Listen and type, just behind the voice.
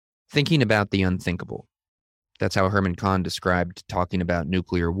Thinking about the unthinkable. That's how Herman Kahn described talking about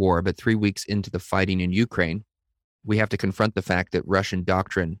nuclear war. But 3 weeks into the fighting in Ukraine, we have to confront the fact that Russian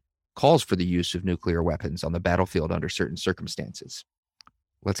doctrine calls for the use of nuclear weapons on the battlefield under certain circumstances.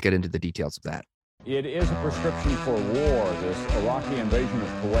 Let's get into the details of that. It is a prescription for war, this Iraqi invasion of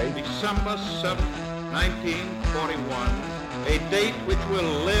Kuwait. December 7, 1941, a date which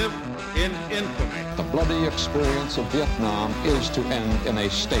will live in infamy. The bloody experience of Vietnam is to end in a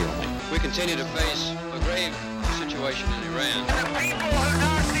stalemate. We continue to face a grave situation in Iran. The people who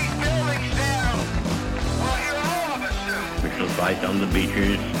knock these buildings down will hear all of us soon. We shall fight on the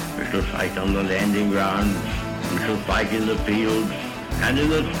beaches, we shall fight on the landing grounds, we shall fight in the fields and in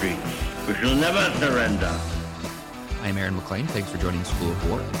the streets. We shall never surrender. I'm Aaron McLean. Thanks for joining School of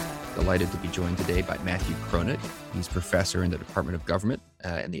War. Delighted to be joined today by Matthew Kroenig. He's professor in the Department of Government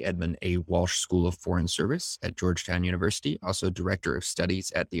and the Edmund A. Walsh School of Foreign Service at Georgetown University, also director of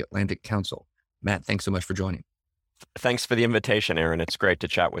studies at the Atlantic Council. Matt, thanks so much for joining. Thanks for the invitation, Aaron. It's great to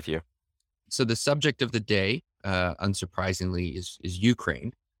chat with you. So the subject of the day, unsurprisingly, is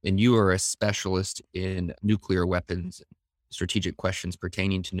Ukraine. And you are a specialist in nuclear weapons, strategic questions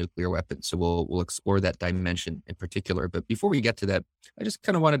pertaining to nuclear weapons. So we'll explore that dimension in particular. But before we get to that, I just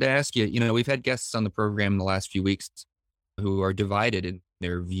kind of wanted to ask you, we've had guests on the program in the last few weeks who are divided in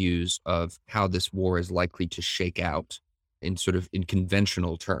their views of how this war is likely to shake out in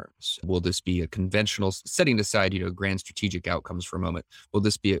conventional terms. Will this be a conventional, setting aside, grand strategic outcomes for a moment, will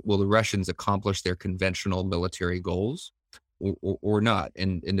the Russians accomplish their conventional military goals or not?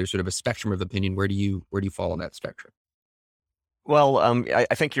 And there's sort of a spectrum of opinion. Where do you fall on that spectrum? Well,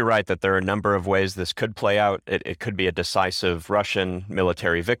 I think you're right that there are a number of ways this could play out. It could be a decisive Russian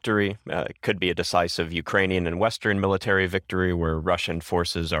military victory. It could be a decisive Ukrainian and Western military victory where Russian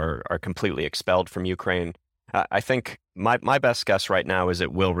forces are completely expelled from Ukraine. I think my best guess right now is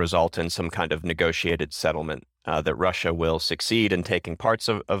it will result in some kind of negotiated settlement, that Russia will succeed in taking parts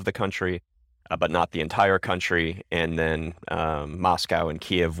of the country, but not the entire country. And then Moscow and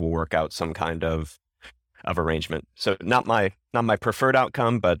Kiev will work out some kind of arrangement. So not my preferred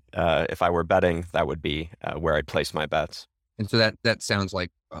outcome, but if I were betting, that would be where I'd place my bets. And so that sounds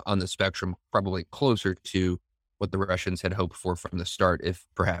like on the spectrum, probably closer to what the Russians had hoped for from the start, if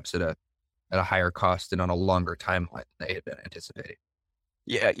perhaps at a higher cost and on a longer timeline than they had been anticipating.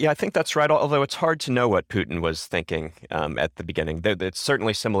 Yeah, I think that's right. Although it's hard to know what Putin was thinking at the beginning. It's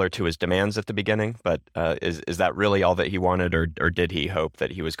certainly similar to his demands at the beginning, but is that really all that he wanted, or did he hope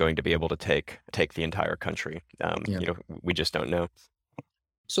that he was going to be able to take the entire country? We just don't know.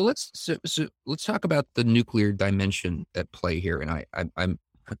 So let's talk about the nuclear dimension at play here. And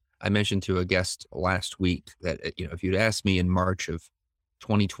I mentioned to a guest last week that if you'd asked me in March of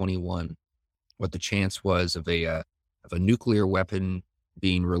 2021 what the chance was of a nuclear weapon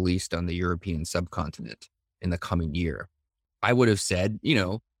being released on the European subcontinent in the coming year, I would have said,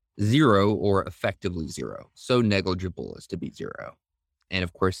 zero or effectively zero, so negligible as to be zero. And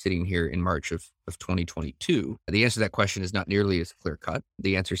of course, sitting here in March of 2022, the answer to that question is not nearly as clear cut.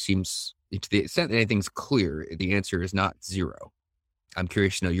 The answer seems, to the extent that anything's clear, the answer is not zero. I'm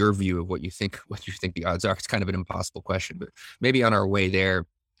curious to know your view of what you think the odds are. It's kind of an impossible question, but maybe on our way there,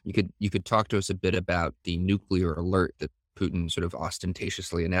 you could talk to us a bit about the nuclear alert that Putin sort of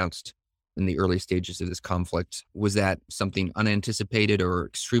ostentatiously announced in the early stages of this conflict. Was that something unanticipated or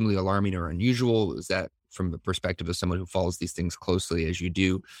extremely alarming or unusual? Was that, from the perspective of someone who follows these things closely as you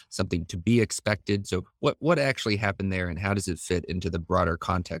do, something to be expected? So what actually happened there, and how does it fit into the broader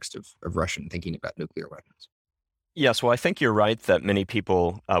context of Russian thinking about nuclear weapons? Yes, well, I think you're right that many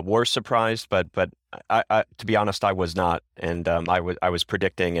people were surprised, but I, to be honest, I was not. And I was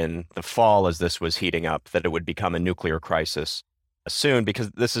predicting in the fall, as this was heating up, that it would become a nuclear crisis soon,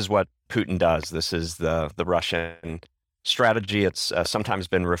 because this is what Putin does. This is the Russian strategy. It's sometimes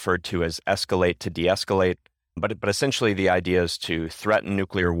been referred to as escalate to de-escalate, but essentially the idea is to threaten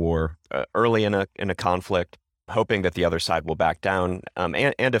nuclear war early in a conflict, hoping that the other side will back down,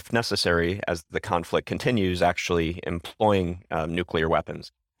 and if necessary, as the conflict continues, actually employing nuclear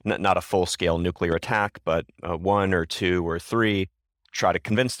weapons. Not a full-scale nuclear attack, but one or two or three, try to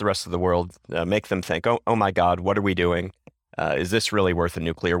convince the rest of the world, make them think, oh my God, what are we doing? Is this really worth a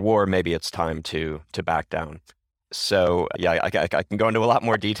nuclear war? Maybe it's time to back down. So yeah, I can go into a lot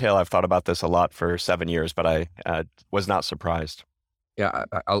more detail. I've thought about this a lot for 7 years, but I was not surprised. Yeah,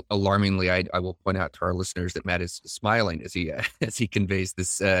 alarmingly, I will point out to our listeners that Matt is smiling as he conveys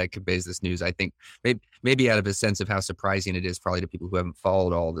this news. I think maybe out of a sense of how surprising it is, probably to people who haven't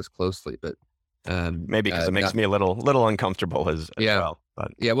followed all this closely. But Maybe because it makes me a little uncomfortable as well.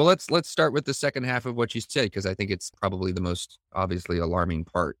 But yeah, well, let's start with the second half of what you said, because I think it's probably the most obviously alarming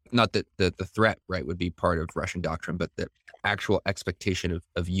part. Not that the threat, right, would be part of Russian doctrine, but the actual expectation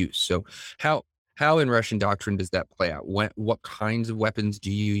of use. So how in Russian doctrine does that play out? What kinds of weapons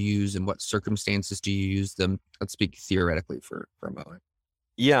do you use, and what circumstances do you use them? Let's speak theoretically for a moment.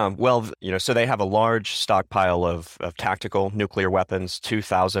 Yeah, well, so they have a large stockpile of tactical nuclear weapons,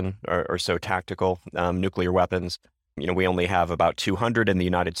 2,000 or so tactical nuclear weapons. We only have about 200 in the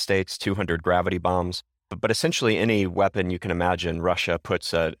United States, 200 gravity bombs. But essentially any weapon you can imagine, Russia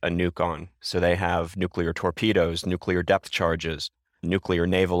puts a nuke on. So they have nuclear torpedoes, nuclear depth charges, nuclear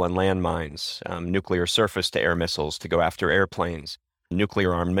naval and landmines, nuclear surface-to-air missiles to go after airplanes,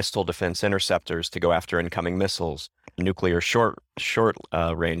 nuclear-armed missile defense interceptors to go after incoming missiles, nuclear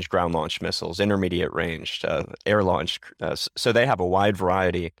short-range ground-launched missiles, intermediate-range, air-launched. So they have a wide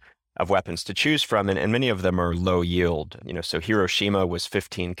variety of weapons to choose from, and many of them are low-yield. So Hiroshima was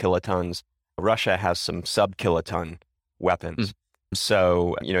 15 kilotons. Russia has some sub-kiloton weapons.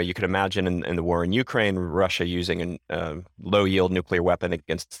 So, you could imagine in the war in Ukraine, Russia using a low-yield nuclear weapon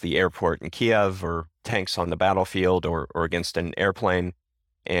against the airport in Kiev, or tanks on the battlefield, or against an airplane.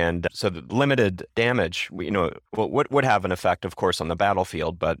 And so the limited damage, would have an effect, of course, on the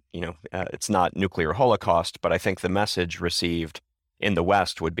battlefield, but, it's not nuclear holocaust. But I think the message received in the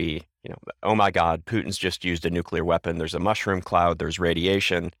West would be, oh my God, Putin's just used a nuclear weapon. There's a mushroom cloud. There's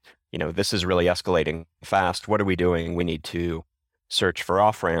radiation. This is really escalating fast. What are we doing? We need to search for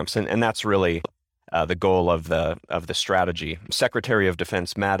off-ramps. And that's really the goal of the strategy. Secretary of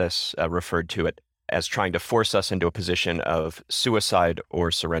Defense Mattis referred to it as trying to force us into a position of suicide or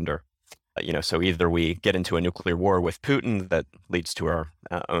surrender. So either we get into a nuclear war with Putin that leads to our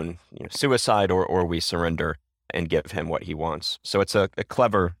own suicide, or we surrender and give him what he wants. So it's a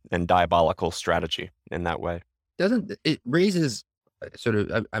clever and diabolical strategy in that way. Doesn't it raises sort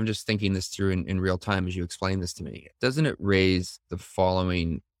of, I'm just thinking this through in real time as you explain this to me, doesn't it raise the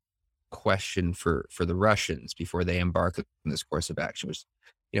following question for the Russians before they embark on this course of action, which,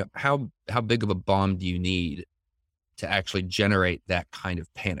 how big of a bomb do you need to actually generate that kind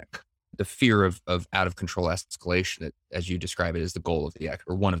of panic? The fear of out of control escalation, that, as you describe it, is the goal of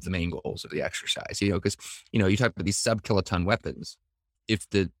or one of the main goals of the exercise. Because you talk about these sub-kiloton weapons. If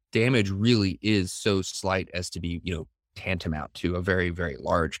the damage really is so slight as to be tantamount to a very, very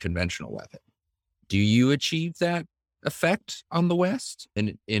large conventional weapon, do you achieve that effect on the West?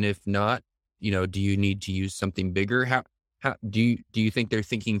 And if not, do you need to use something bigger? How do you think they're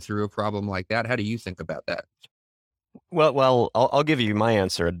thinking through a problem like that? How do you think about that? Well, I'll give you my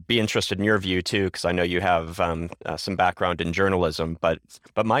answer. I'd be interested in your view too, because I know you have some background in journalism. But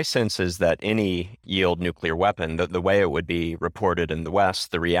my sense is that any yield nuclear weapon, the way it would be reported in the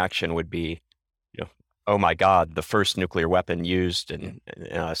West, the reaction would be, oh my God, the first nuclear weapon used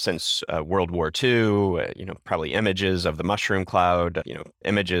since World War II. Probably images of the mushroom cloud.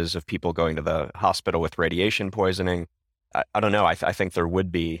 Images of people going to the hospital with radiation poisoning. I don't know. I think there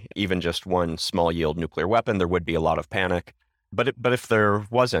would be, even just one small yield nuclear weapon, there would be a lot of panic. But if there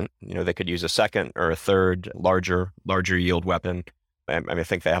wasn't, they could use a second or a third larger yield weapon. I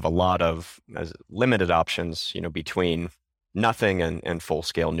think they have a lot of limited options, between nothing and full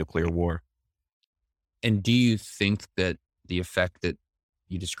scale nuclear war. And do you think that the effect that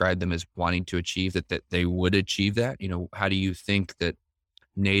you described them as wanting to achieve, that they would achieve that? How do you think that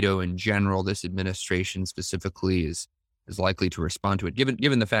NATO in general, this administration specifically, is likely to respond to it,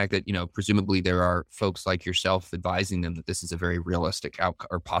 given the fact that, presumably there are folks like yourself advising them that this is a very realistic outcome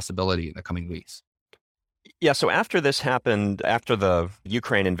or possibility in the coming weeks? Yeah, so after this happened, after the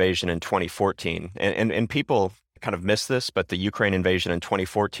Ukraine invasion in 2014, and people kind of miss this, but the Ukraine invasion in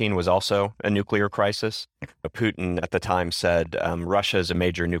 2014 was also a nuclear crisis. Putin at the time said, Russia is a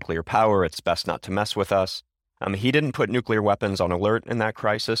major nuclear power. It's best not to mess with us. He didn't put nuclear weapons on alert in that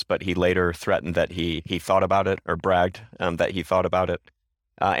crisis, but he later threatened that he thought about it, or bragged that he thought about it.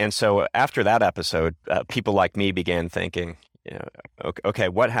 And so after that episode, people like me began thinking, okay,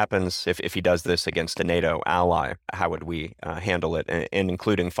 what happens if he does this against a NATO ally? How would we handle it, and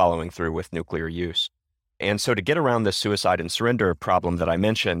including following through with nuclear use? And so to get around the suicide and surrender problem that I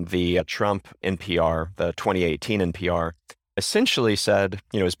mentioned, the Trump NPR, the 2018 NPR, essentially said,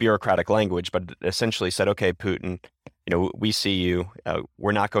 it's bureaucratic language, but essentially said, okay, Putin, we see you.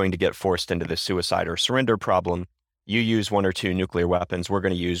 We're not going to get forced into the suicide or surrender problem. You use one or two nuclear weapons. We're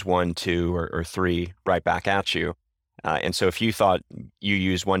going to use 1, 2, or 3 right back at you. And so if you thought you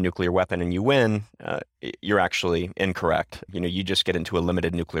use one nuclear weapon and you win, you're actually incorrect. You just get into a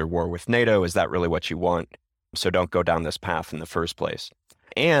limited nuclear war with NATO. Is that really what you want? So don't go down this path in the first place.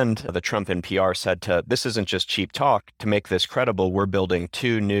 And the Trump NPR said this isn't just cheap talk. To make this credible, we're building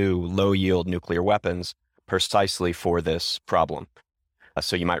 2 new low-yield nuclear weapons precisely for this problem.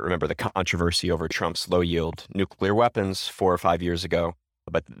 So you might remember the controversy over Trump's low-yield nuclear weapons 4 or 5 years ago.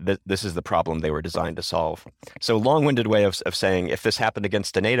 But this is the problem they were designed to solve. So long-winded way of saying, if this happened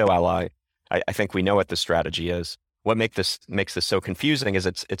against a NATO ally, I think we know what the strategy is. What makes this so confusing is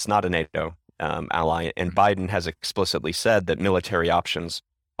it's not a NATO ally, and Biden has explicitly said that military options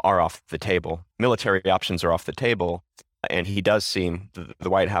are off the table. Military options are off the table, and the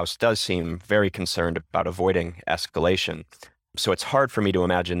White House does seem very concerned about avoiding escalation. So it's hard for me to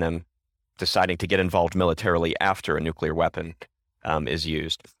imagine them deciding to get involved militarily after a nuclear weapon is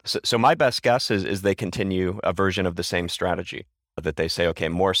used. So my best guess is they continue a version of the same strategy, that they say, okay,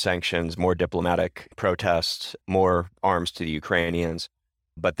 more sanctions, more diplomatic protests, more arms to the Ukrainians,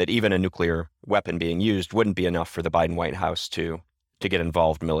 but that even a nuclear weapon being used wouldn't be enough for the Biden White House to get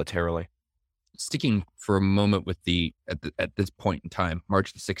involved militarily. Sticking for a moment with at this point in time,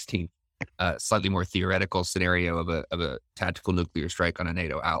 March the 16th, slightly more theoretical scenario of a tactical nuclear strike on a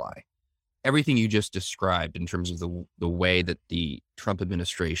NATO ally. Everything you just described in terms of the way that the Trump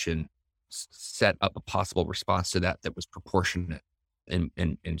administration set up a possible response to that was proportionate and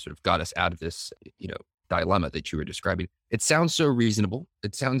sort of got us out of this, dilemma that you were describing. It sounds so reasonable.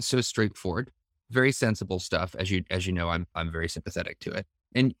 It sounds so straightforward, very sensible stuff. As you know, I'm very sympathetic to it.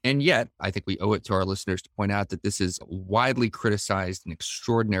 And yet I think we owe it to our listeners to point out that this is widely criticized and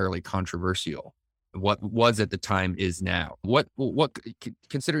extraordinarily controversial. What was at the time is now. What,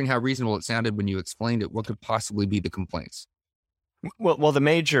 considering how reasonable it sounded when you explained it, what could possibly be the complaints? Well, the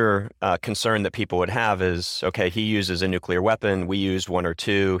major concern that people would have is, okay, he uses a nuclear weapon. We used 1 or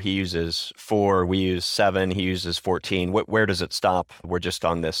 2. He uses 4. We use 7. He uses 14. Where does it stop? We're just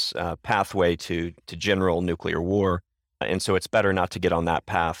on this pathway to general nuclear war. And so it's better not to get on that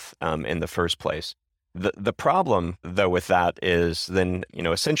path in the first place. The problem, though, with that is then,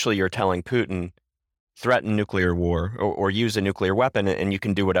 essentially you're telling Putin, threaten nuclear war or use a nuclear weapon and you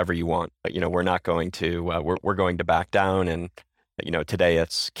can do whatever you want. We're not going to, we're going to back down. And, today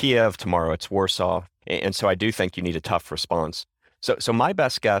it's Kiev, tomorrow it's Warsaw. And so I do think you need a tough response. So my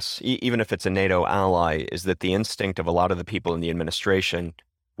best guess, even if it's a NATO ally, is that the instinct of a lot of the people in the administration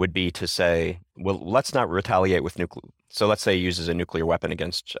would be to say, well, let's not retaliate with nuclear. So let's say he uses a nuclear weapon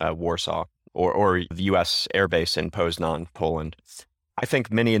against Warsaw or the U.S. airbase in Poznan, Poland. I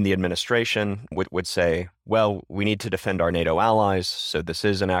think many in the administration would say, well, we need to defend our NATO allies. So this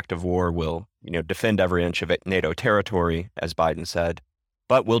is an act of war. We'll, defend every inch of NATO territory, as Biden said,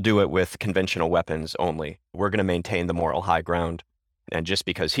 but we'll do it with conventional weapons only. We're going to maintain the moral high ground. And just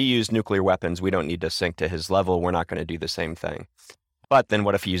because he used nuclear weapons, we don't need to sink to his level. We're not going to do the same thing. But then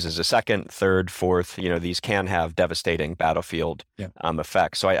what if he uses a second, third, fourth? These can have devastating battlefield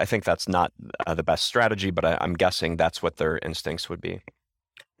effects. So I think that's not the best strategy, but I'm guessing that's what their instincts would be.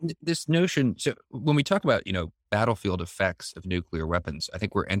 This notion, so when we talk about, battlefield effects of nuclear weapons, I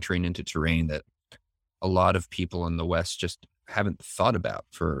think we're entering into terrain that a lot of people in the West just haven't thought about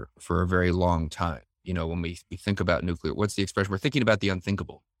for a very long time. When we think about nuclear, what's the expression? We're thinking about the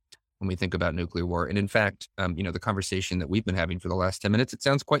unthinkable when we think about nuclear war. And in fact, the conversation that we've been having for the last 10 minutes, it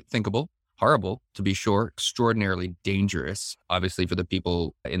sounds quite thinkable, horrible to be sure, extraordinarily dangerous, obviously for the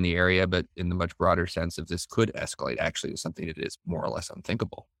people in the area, but in the much broader sense of this could escalate actually to something that is more or less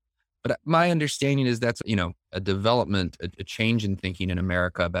unthinkable. But my understanding is that's, a development, a change in thinking in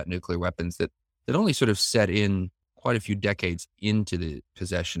America about nuclear weapons that only sort of set in quite a few decades into the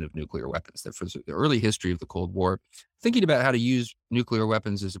possession of nuclear weapons. That for the early history of the Cold War, thinking about how to use nuclear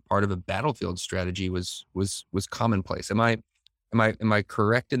weapons as a part of a battlefield strategy was commonplace. Am I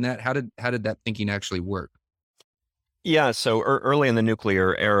correct in that? How did that thinking actually work? Yeah, so early in the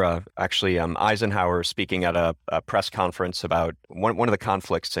nuclear era, actually, Eisenhower speaking at a press conference about one of the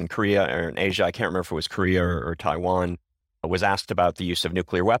conflicts in Korea or in Asia, I can't remember if it was Korea or Taiwan, was asked about the use of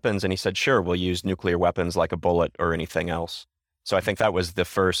nuclear weapons, and he said, sure, we'll use nuclear weapons like a bullet or anything else. So I think that was the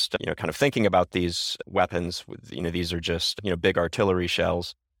first, kind of thinking about these weapons. These are just, big artillery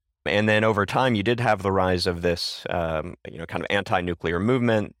shells. And then over time, you did have the rise of this, kind of anti-nuclear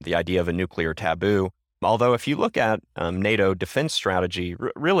movement, the idea of a nuclear taboo. Although if you look at NATO defense strategy,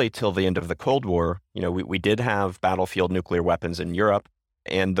 really till the end of the Cold War, we did have battlefield nuclear weapons in Europe,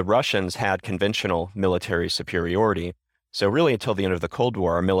 and the Russians had conventional military superiority. So really until the end of the Cold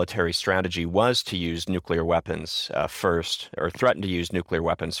War, our military strategy was to use nuclear weapons first, or threaten to use nuclear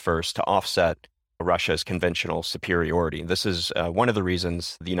weapons first to offset Russia's conventional superiority. This is one of the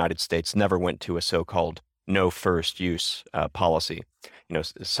reasons the United States never went to a so-called no first use policy.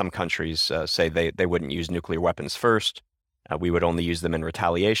 Some countries say they wouldn't use nuclear weapons first. we would only use them in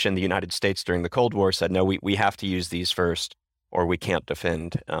retaliation. The United States during the Cold War said, no, we have to use these first or we can't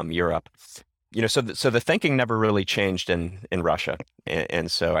defend Europe. So the thinking never really changed in Russia.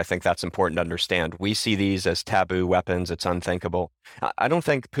 And so I think that's important to understand. We see these as taboo weapons. It's unthinkable. I don't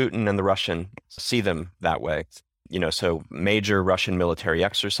think Putin and the Russians see them that way. So major Russian military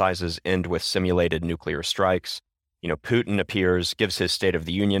exercises end with simulated nuclear strikes. Putin gives his State of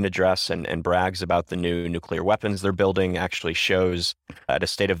the Union address and brags about the new nuclear weapons they're building, actually shows at a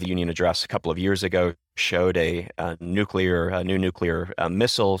State of the Union address a couple of years ago, showed a new nuclear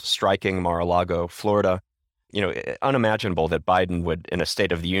missile striking Mar-a-Lago, Florida. Unimaginable that Biden would, in a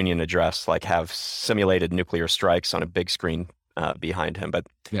State of the Union address, have simulated nuclear strikes on a big screen behind him. But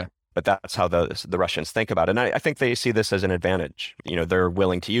that's how the Russians think about it. And I think they see this as an advantage. They're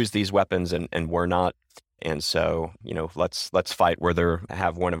willing to use these weapons and we're not. And so, let's fight where they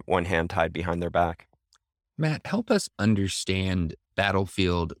have one hand tied behind their back. Matt, help us understand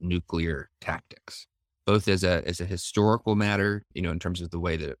battlefield nuclear tactics, both as a historical matter, in terms of the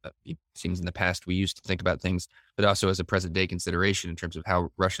way that it seems in the past we used to think about things, but also as a present day consideration in terms of how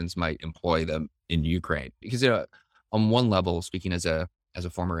Russians might employ them in Ukraine. Because on one level, speaking as a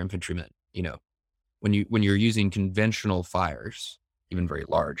former infantryman, when you're using conventional fires, even very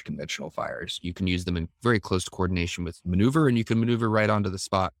large conventional fires, you can use them in very close coordination with maneuver, and you can maneuver right onto the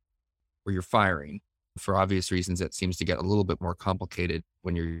spot where you're firing. For obvious reasons, that seems to get a little bit more complicated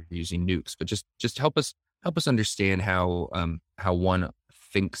when you're using nukes. But just help us understand how one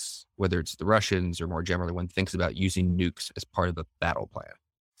thinks, whether it's the Russians or more generally, one thinks about using nukes as part of the battle plan.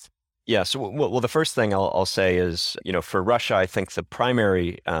 Yeah. So, well, the first thing I'll say is, for Russia, I think the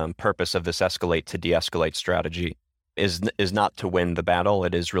primary purpose of this escalate to de-escalate strategy is not to win the battle.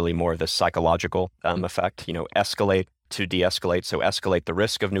 It is really more the psychological effect, escalate to de-escalate. So escalate the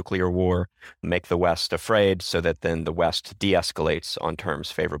risk of nuclear war, make the West afraid so that then the West de-escalates on terms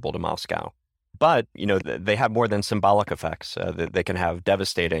favorable to Moscow. But, they have more than symbolic effects. They can have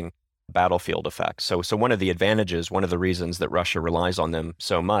devastating battlefield effects. So one of the advantages, one of the reasons that Russia relies on them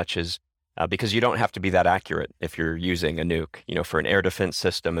so much is because you don't have to be that accurate if you're using a nuke. For an air defense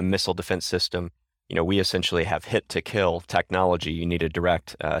system, a missile defense system, we essentially have hit to kill technology. You need a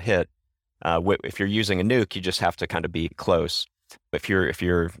direct hit. If you're using a nuke, you just have to kind of be close. If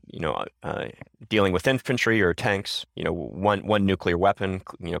you're dealing with infantry or tanks, one nuclear weapon,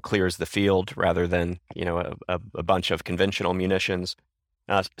 clears the field rather than, a bunch of conventional munitions.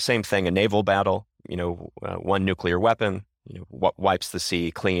 Same thing, a naval battle, one nuclear weapon, wipes the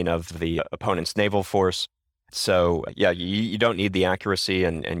sea clean of the opponent's naval force. So you don't need the accuracy,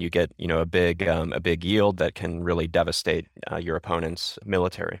 and you get a big yield that can really devastate your opponent's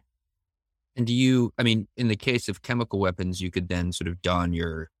military. And in the case of chemical weapons, you could then sort of don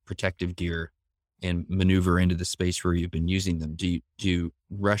your protective gear and maneuver into the space where you've been using them. Do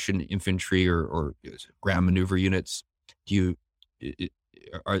Russian infantry or ground maneuver units,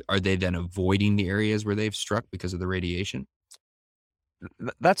 are they then avoiding the areas where they've struck because of the radiation?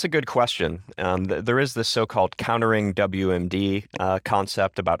 That's a good question. There is this so-called countering WMD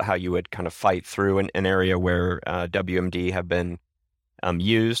concept about how you would kind of fight through an area where WMD have been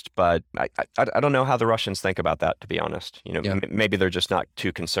used, but I don't know how the Russians think about that, to be honest. Maybe they're just not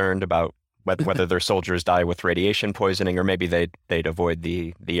too concerned about whether their soldiers die with radiation poisoning, or maybe they'd avoid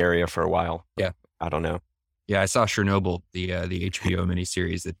the area for a while. Yeah, I don't know. Yeah, I saw Chernobyl, the HBO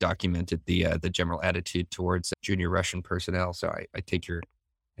miniseries that documented the general attitude towards junior Russian personnel. So I take your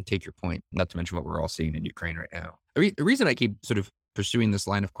point. Not to mention what we're all seeing in Ukraine right now. The reason I keep sort of pursuing this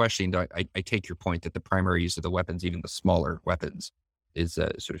line of questioning, I take your point that the primary use of the weapons, even the smaller weapons, is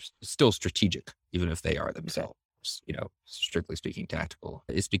sort of still strategic, even if they are themselves, strictly speaking, tactical.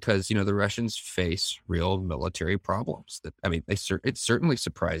 It's because the Russians face real military problems. It certainly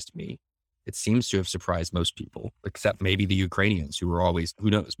surprised me. It seems to have surprised most people, except maybe the Ukrainians, who were always,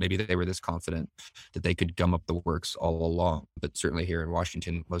 who knows, maybe they were this confident that they could gum up the works all along. But certainly here in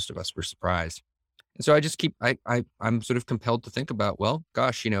Washington, most of us were surprised. And so I just I'm sort of compelled to think about, well,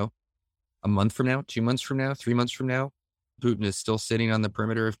 gosh, a month from now, 2 months from now, 3 months from now, Putin is still sitting on the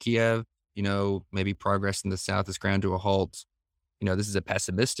perimeter of Kiev, maybe progress in the south is ground to a halt. This is a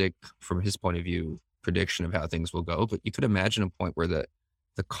pessimistic, from his point of view, prediction of how things will go. But you could imagine a point where the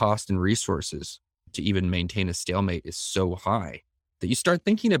cost and resources to even maintain a stalemate is so high that you start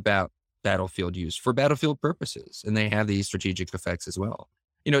thinking about battlefield use for battlefield purposes. And they have these strategic effects as well.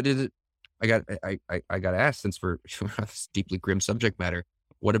 I got asked, since we're this deeply grim subject matter,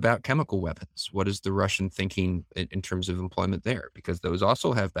 what about chemical weapons? What is the Russian thinking in terms of employment there? Because those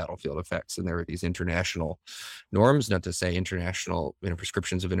also have battlefield effects. And there are these international norms, not to say international,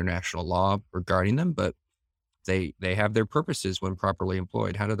 prescriptions of international law regarding them, but they have their purposes when properly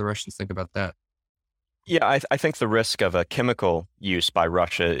employed. How do the Russians think about that? Yeah, I think the risk of a chemical use by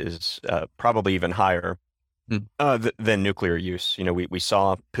Russia is probably even higher than nuclear use. We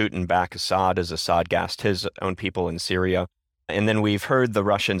saw Putin back Assad as Assad gassed his own people in Syria. And then we've heard the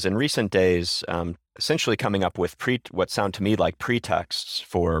Russians in recent days essentially coming up with what sound to me like pretexts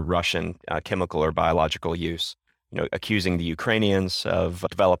for Russian chemical or biological use. Accusing the Ukrainians of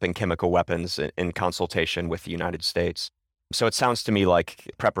developing chemical weapons in consultation with the United States. So it sounds to me like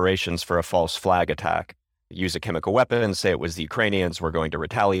preparations for a false flag attack. Use a chemical weapon, say it was the Ukrainians, were going to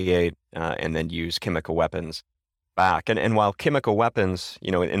retaliate, and then use chemical weapons back. And while chemical weapons,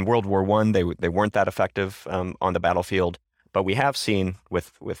 in World War I, they weren't that effective on the battlefield, but we have seen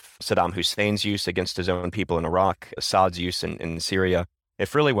with Saddam Hussein's use against his own people in Iraq, Assad's use in Syria,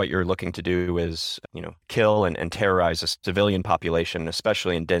 if really what you're looking to do is, kill and terrorize a civilian population,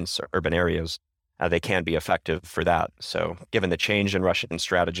 especially in dense urban areas, they can be effective for that. So given the change in Russian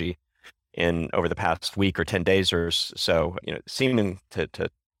strategy over the past week or 10 days or so, seeming to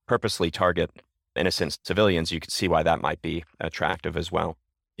purposely target innocent civilians, you can see why that might be attractive as well.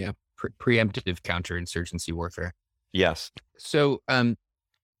 Yeah, preemptive counterinsurgency warfare. Yes. So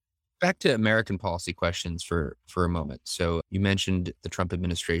back to American policy questions for a moment. So you mentioned the Trump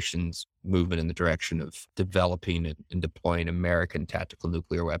administration's movement in the direction of developing and deploying American tactical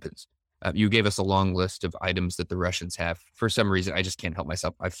nuclear weapons. You gave us a long list of items that the Russians have. For some reason, I just can't help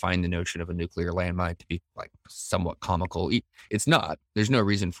myself. I find the notion of a nuclear landmine to be like somewhat comical. It's not. There's no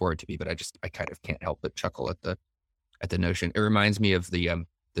reason for it to be, but I kind of can't help but chuckle at the notion. It reminds me of the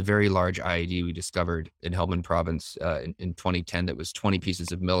very large IED we discovered in Helmand province in 2010 that was 20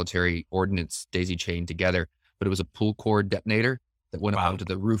 pieces of military ordnance daisy-chained together, but it was a pull cord detonator that went up onto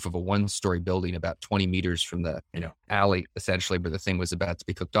the roof of a one-story building about 20 meters from the alley, essentially, where the thing was about to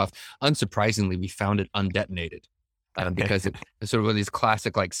be cooked off. Unsurprisingly, we found it undetonated because it's sort of one of these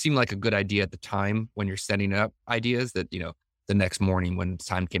classic, seemed like a good idea at the time when you're setting up ideas that, the next morning when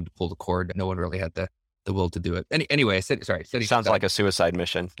time came to pull the cord, no one really had the will to do it. Anyway, Sounds like a suicide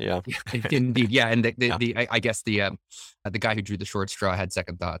mission. Yeah. Indeed. Yeah. And I guess the guy who drew the short straw had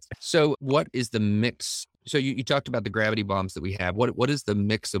second thoughts. So what is the mix? So you talked about the gravity bombs that we have. What is the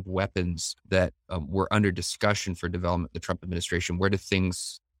mix of weapons that were under discussion for development, the Trump administration? Where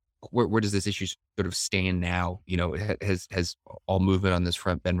does this issue sort of stand now? Has all movement on this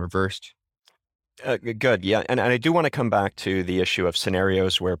front been reversed? Good. Yeah. And I do want to come back to the issue of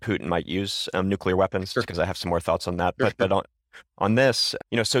scenarios where Putin might use nuclear weapons, because I have some more thoughts on that. Sure. But on this,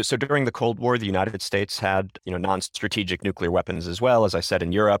 so during the Cold War, the United States had, non-strategic nuclear weapons as well, as I said,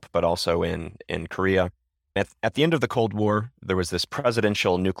 in Europe, but also in Korea. At the end of the Cold War, there was this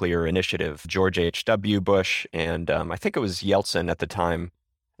presidential nuclear initiative. George H.W. Bush and I think it was Yeltsin at the time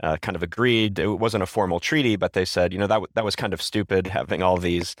kind of agreed. It wasn't a formal treaty, but they said, that was kind of stupid having all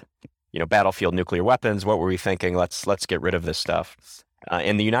these battlefield nuclear weapons. What were we thinking? Let's get rid of this stuff.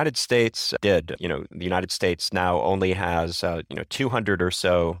 And the United States did. The United States now only has 200 or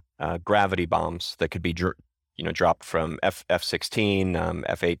so gravity bombs that could be dropped from F-16,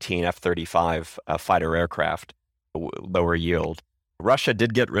 F-18, F-35 fighter aircraft, lower yield. Russia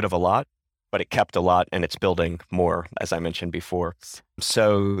did get rid of a lot, but it kept a lot, and it's building more, as I mentioned before.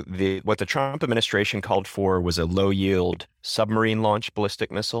 So what the Trump administration called for was a low-yield submarine-launched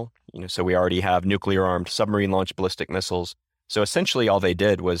ballistic missile. So we already have nuclear-armed submarine-launched ballistic missiles. So essentially all they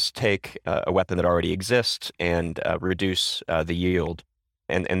did was take a weapon that already exists and reduce the yield.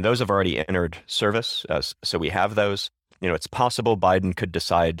 And those have already entered service. So we have those. It's possible Biden could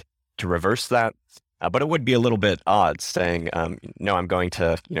decide to reverse that, but it would be a little bit odd saying, no, I'm going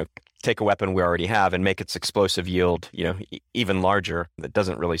to, take a weapon we already have and make its explosive yield, even larger. That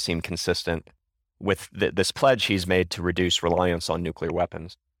doesn't really seem consistent with this pledge he's made to reduce reliance on nuclear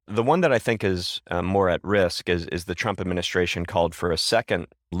weapons. The one that I think is more at risk is the Trump administration called for a second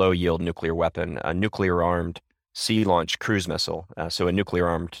low-yield nuclear weapon, a nuclear-armed sea-launched cruise missile, so a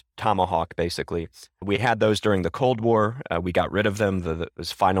nuclear-armed Tomahawk, basically. We had those during the Cold War. We got rid of them. That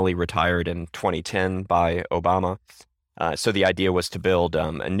was finally retired in 2010 by Obama. So the idea was to build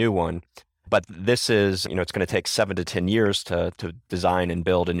a new one. But this is, it's going to take 7 to 10 years to design and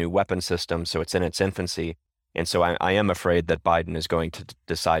build a new weapon system, so it's in its infancy. And so I am afraid that Biden is going to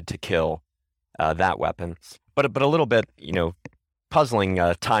decide to kill that weapon. But a little bit, puzzling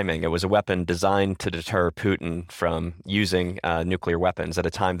timing. It was a weapon designed to deter Putin from using nuclear weapons at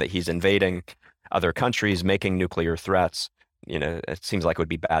a time that he's invading other countries, making nuclear threats. It seems like it would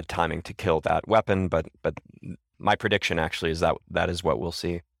be bad timing to kill that weapon, but my prediction actually is that is what we'll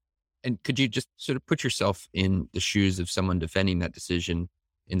see. And could you just sort of put yourself in the shoes of someone defending that decision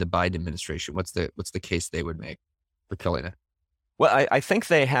in the Biden administration? What's the case they would make for killing it? Well, I think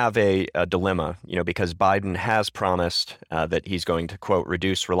they have a dilemma, because Biden has promised that he's going to, quote,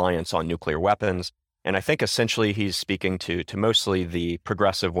 reduce reliance on nuclear weapons. And I think essentially he's speaking to mostly the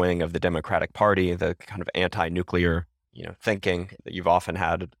progressive wing of the Democratic Party, the kind of anti-nuclear thinking that you've often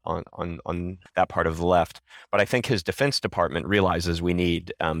had on that part of the left. But I think his Defense Department realizes we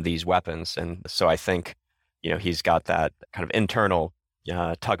need these weapons. And so I think, he's got that kind of internal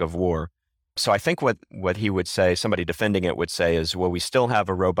tug of war. So I think what he would say, somebody defending it would say is, well, we still have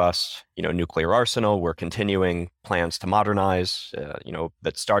a robust, nuclear arsenal. We're continuing plans to modernize,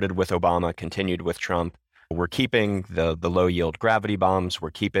 that started with Obama, continued with Trump. We're keeping the low yield gravity bombs. We're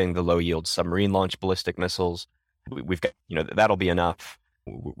keeping the low yield submarine launched ballistic missiles. We've got, that'll be enough.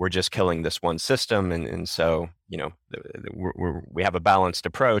 We're just killing this one system. And so, we have a balanced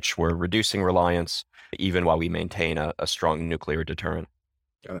approach. We're reducing reliance even while we maintain a strong nuclear deterrent.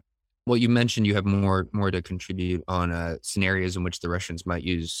 Well, you mentioned you have more to contribute on scenarios in which the Russians might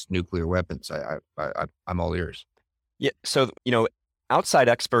use nuclear weapons. I'm all ears. Yeah. So, outside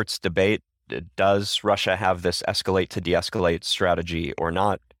experts debate, does Russia have this escalate to de-escalate strategy or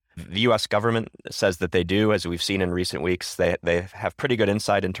not? The U.S. government says that they do, as we've seen in recent weeks. They have pretty good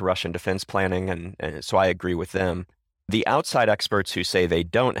insight into Russian defense planning, and so I agree with them. The outside experts who say they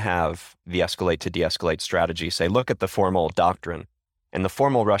don't have the escalate to de-escalate strategy say, look at the formal doctrine. And the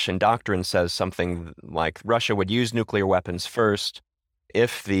formal Russian doctrine says something like Russia would use nuclear weapons first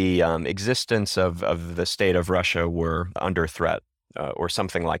if the existence of the state of Russia were under threat or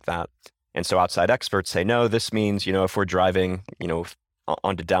something like that. And so outside experts say, no, this means, if we're driving,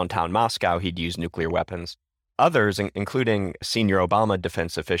 onto downtown Moscow, he'd use nuclear weapons. Others, including a senior Obama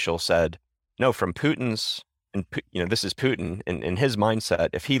defense official, said, no, from Putin's, and this is Putin, in his mindset,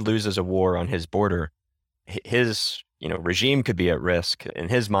 if he loses a war on his border, his regime could be at risk. In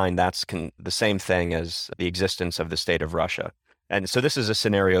his mind, that's the same thing as the existence of the state of Russia. And so this is a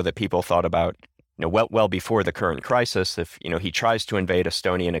scenario that people thought about, well before the current crisis. If, he tries to invade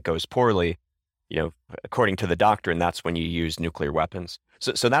Estonia and it goes poorly, according to the doctrine, that's when you use nuclear weapons.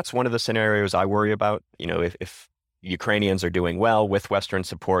 So that's one of the scenarios I worry about. If Ukrainians are doing well with Western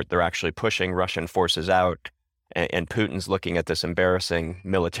support, they're actually pushing Russian forces out, and Putin's looking at this embarrassing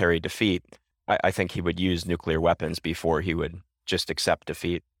military defeat, I think he would use nuclear weapons before he would just accept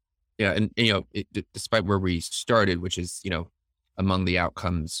defeat. Yeah. And, despite where we started, which is, among the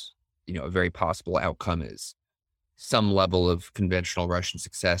outcomes, a very possible outcome is some level of conventional Russian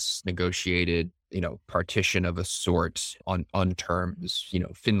success, negotiated, partition of a sort on terms,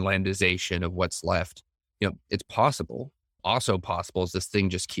 Finlandization of what's left. It's possible. Also possible is this thing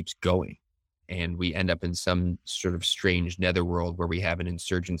just keeps going and we end up in some sort of strange netherworld where we have an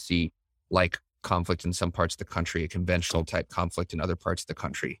insurgency like conflict in some parts of the country, a conventional type conflict in other parts of the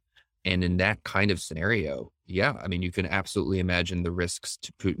country. And in that kind of scenario, you can absolutely imagine the risks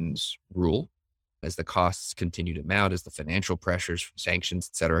to Putin's rule as the costs continue to mount, as the financial pressures from sanctions,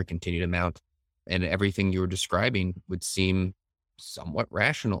 et cetera, continue to mount. And everything you were describing would seem somewhat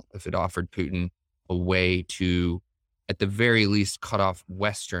rational if it offered Putin a way to, at the very least, cut off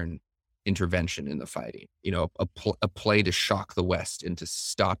Western intervention in the fighting, a play to shock the West into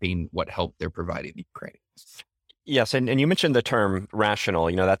stopping what help they're providing the Ukrainians. Yes, and you mentioned the term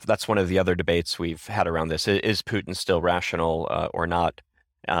rational. That's one of the other debates we've had around this. Is Putin still rational or not?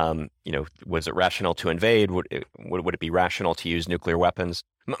 Was it rational to invade? Would it be rational to use nuclear weapons?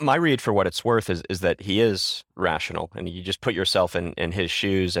 My read, for what it's worth, is that he is rational, and you just put yourself in his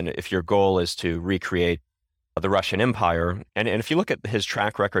shoes. And if your goal is to recreate the Russian Empire, and if you look at his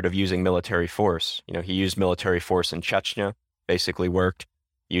track record of using military force, he used military force in Chechnya, basically worked.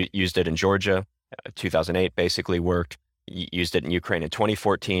 Used it in Georgia, 2008, basically worked. Used it in Ukraine in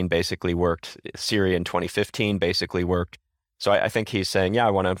 2014, basically worked. Syria in 2015, basically worked. So I think he's saying, I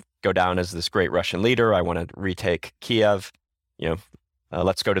want to go down as this great Russian leader. I want to retake Kiev.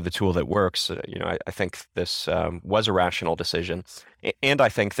 Let's go to the tool that works. I think this was a rational decision. And I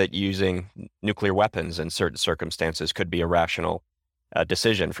think that using nuclear weapons in certain circumstances could be a rational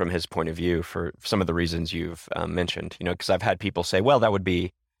decision from his point of view for some of the reasons you've mentioned. Because I've had people say, well, that would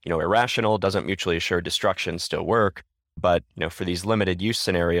be, irrational, doesn't mutually assured destruction still work. But, for these limited use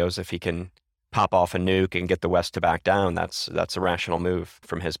scenarios, if he can pop off a nuke and get the West to back down, that's a rational move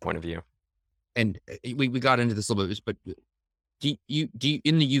from his point of view. And we got into this a little bit, but do you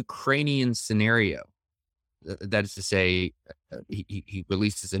in the Ukrainian scenario, that is to say, he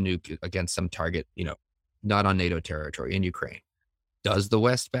releases a nuke against some target, not on NATO territory in Ukraine. Does the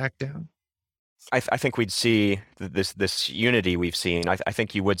West back down? I think we'd see this unity we've seen. I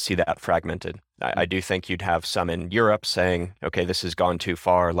think you would see that fragmented. I do think you'd have some in Europe saying, okay, this has gone too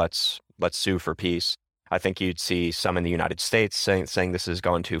far. Let's sue for peace. I think you'd see some in the United States saying this has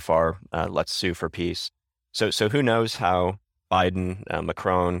gone too far. Let's sue for peace. So who knows how Biden,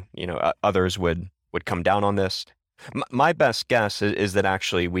 Macron, others would come down on this. My best guess is that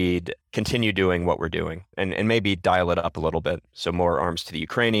actually we'd continue doing what we're doing and maybe dial it up a little bit. So more arms to the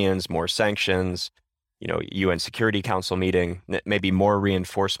Ukrainians, more sanctions, UN Security Council meeting, maybe more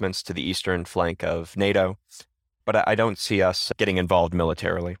reinforcements to the eastern flank of NATO. But I don't see us getting involved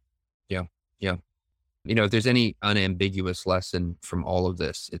militarily. Yeah. If there's any unambiguous lesson from all of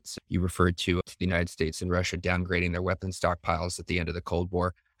this, it's you referred to the United States and Russia downgrading their weapons stockpiles at the end of the Cold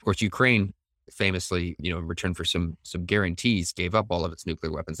War. Of course, Ukraine famously, in return for some guarantees, gave up all of its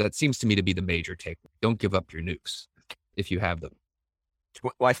nuclear weapons. That seems to me to be the major take. Don't give up your nukes if you have them.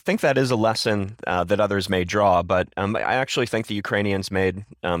 Well, I think that is a lesson that others may draw, but I actually think the Ukrainians made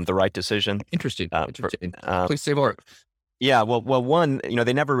the right decision. Interesting. Please say more. Yeah, well, one,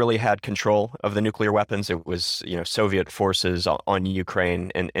 they never really had control of the nuclear weapons. It was, Soviet forces on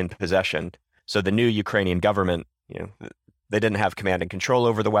Ukraine in possession. So the new Ukrainian government, they didn't have command and control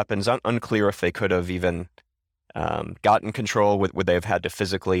over the weapons. Unclear if they could have even gotten control. Would they have had to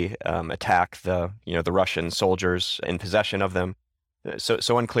physically attack the Russian soldiers in possession of them?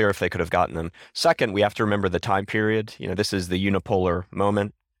 So unclear if they could have gotten them. Second, we have to remember the time period. This is the unipolar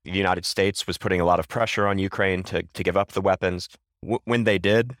moment. The United States was putting a lot of pressure on Ukraine to give up the weapons. When they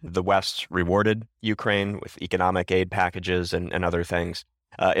did, the West rewarded Ukraine with economic aid packages and other things.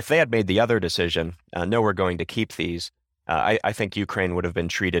 If they had made the other decision, no, we're going to keep these, I think Ukraine would have been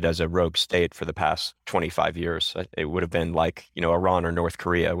treated as a rogue state for the past 25 years. It would have been like, Iran or North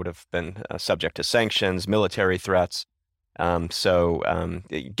Korea would have been subject to sanctions, military threats. So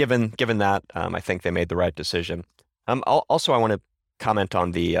given that, I think they made the right decision. Also, I want to comment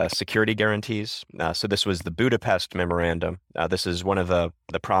on the security guarantees. So this was the Budapest Memorandum. This is one of the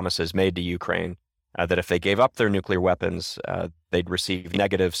promises made to Ukraine that if they gave up their nuclear weapons, they'd receive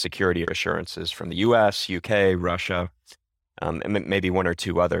negative security assurances from the US, UK, Russia, and maybe one or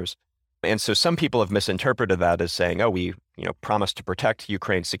two others. And so some people have misinterpreted that as saying, oh, we promised to protect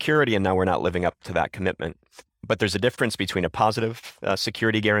Ukraine's security and now we're not living up to that commitment. But there's a difference between a positive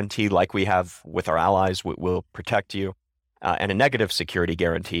security guarantee like we have with our allies, we'll protect you, and a negative security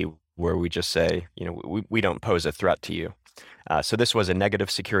guarantee where we just say, we don't pose a threat to you. So this was a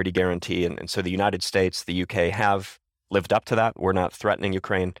negative security guarantee. And so the United States, the UK have lived up to that. We're not threatening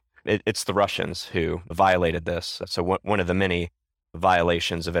Ukraine. It's the Russians who violated this. So one of the many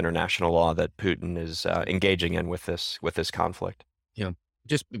violations of international law that Putin is engaging in with this conflict. Yeah.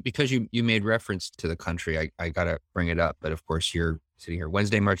 Just because you made reference to the country, I got to bring it up. But of course, you're sitting here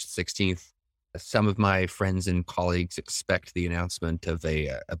Wednesday, March 16th. Some of my friends and colleagues expect the announcement of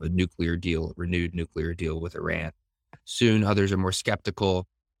a nuclear deal, renewed nuclear deal with Iran soon. Others are more skeptical.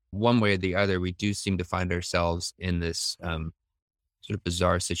 One way or the other, we do seem to find ourselves in this sort of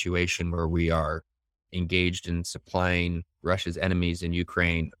bizarre situation where we are engaged in supplying Russia's enemies in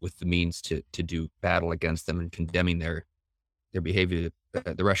Ukraine with the means to do battle against them and condemning their behavior,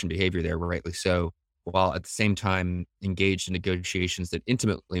 the Russian behavior there, rightly so, while at the same time engaged in negotiations that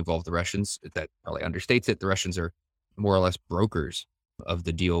intimately involve the Russians. That probably understates it. The Russians are more or less brokers of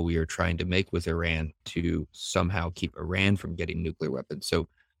the deal we are trying to make with Iran to somehow keep Iran from getting nuclear weapons. So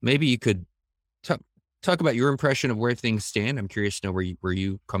maybe you could talk about your impression of where things stand. I'm curious to know where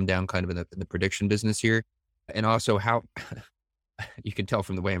you come down kind of in the prediction business here, and also how you can tell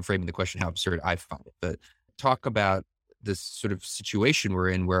from the way I'm framing the question how absurd I find it. But talk about this sort of situation we're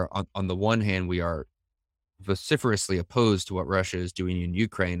in, where on the one hand we are vociferously opposed to what Russia is doing in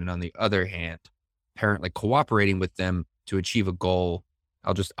Ukraine, and on the other hand, apparently cooperating with them to achieve a goal.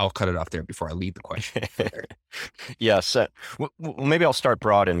 I'll cut it off there before I lead the question. Yes. Well, maybe I'll start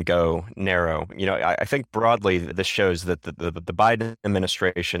broad and go narrow. I think broadly this shows that the Biden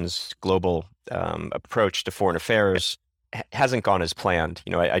administration's global approach to foreign affairs hasn't gone as planned.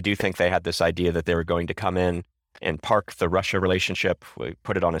 I do think they had this idea that they were going to come in and park the Russia relationship,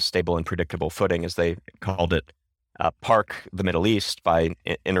 put it on a stable and predictable footing, as they called it, park the Middle East by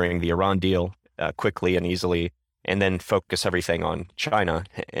entering the Iran deal quickly and easily, and then focus everything on China.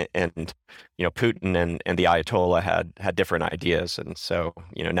 And Putin and the Ayatollah had different ideas. And so,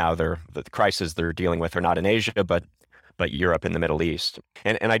 now the crises they're dealing with are not in Asia, but Europe and the Middle East.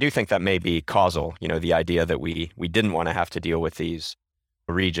 And I do think that may be causal. The idea that we didn't want to have to deal with these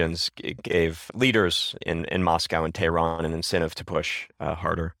regions gave leaders in Moscow and Tehran an incentive to push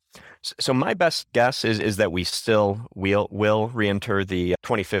harder. So my best guess is that we still will re-enter the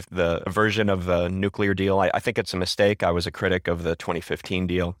 25th the version of the nuclear deal. I think it's a mistake. I was a critic of the 2015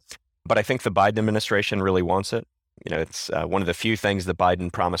 deal, but I think the Biden administration really wants it. It's one of the few things that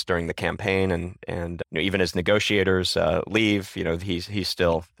Biden promised during the campaign, and even as negotiators leave, he's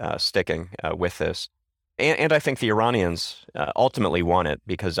still sticking with this. And I think the Iranians ultimately want it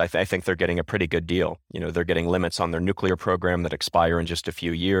because I think they're getting a pretty good deal. They're getting limits on their nuclear program that expire in just a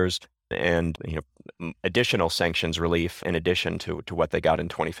few years, and additional sanctions relief in addition to what they got in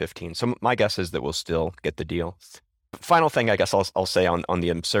 2015. So my guess is that we'll still get the deal. Final thing, I guess I'll say on the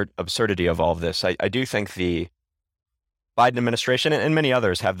absurdity of all of this. I do think the Biden administration and many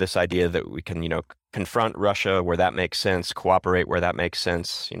others have this idea that we can, confront Russia where that makes sense, cooperate where that makes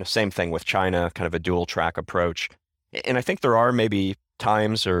sense. Same thing with China, kind of a dual track approach. And I think there are maybe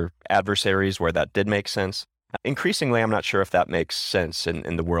times or adversaries where that did make sense. Increasingly, I'm not sure if that makes sense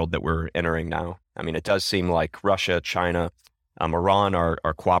in the world that we're entering now. I mean, it does seem like Russia, China, Iran are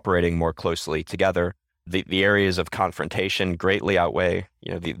cooperating more closely together. The areas of confrontation greatly outweigh,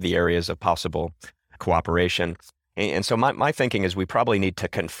 the areas of possible cooperation. And so my thinking is we probably need to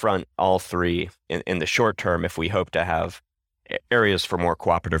confront all three in the short term if we hope to have areas for more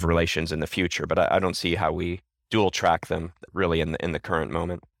cooperative relations in the future. But I don't see how we dual track them really in the current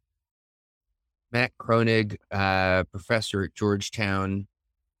moment. Matt Kroenig, professor at Georgetown,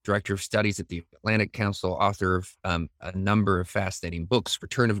 director of studies at the Atlantic Council, author of a number of fascinating books: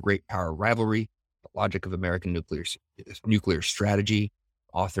 Return of Great Power Rivalry, The Logic of American Nuclear Strategy,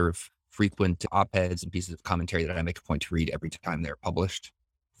 author of frequent op-eds and pieces of commentary that I make a point to read every time they're published.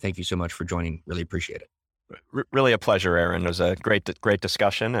 Thank you so much for joining. Really appreciate it. Really a pleasure, Aaron. It was a great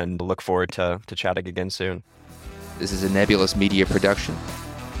discussion, and look forward to chatting again soon. This is a Nebulous Media production.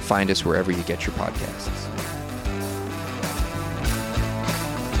 Find us wherever you get your podcasts.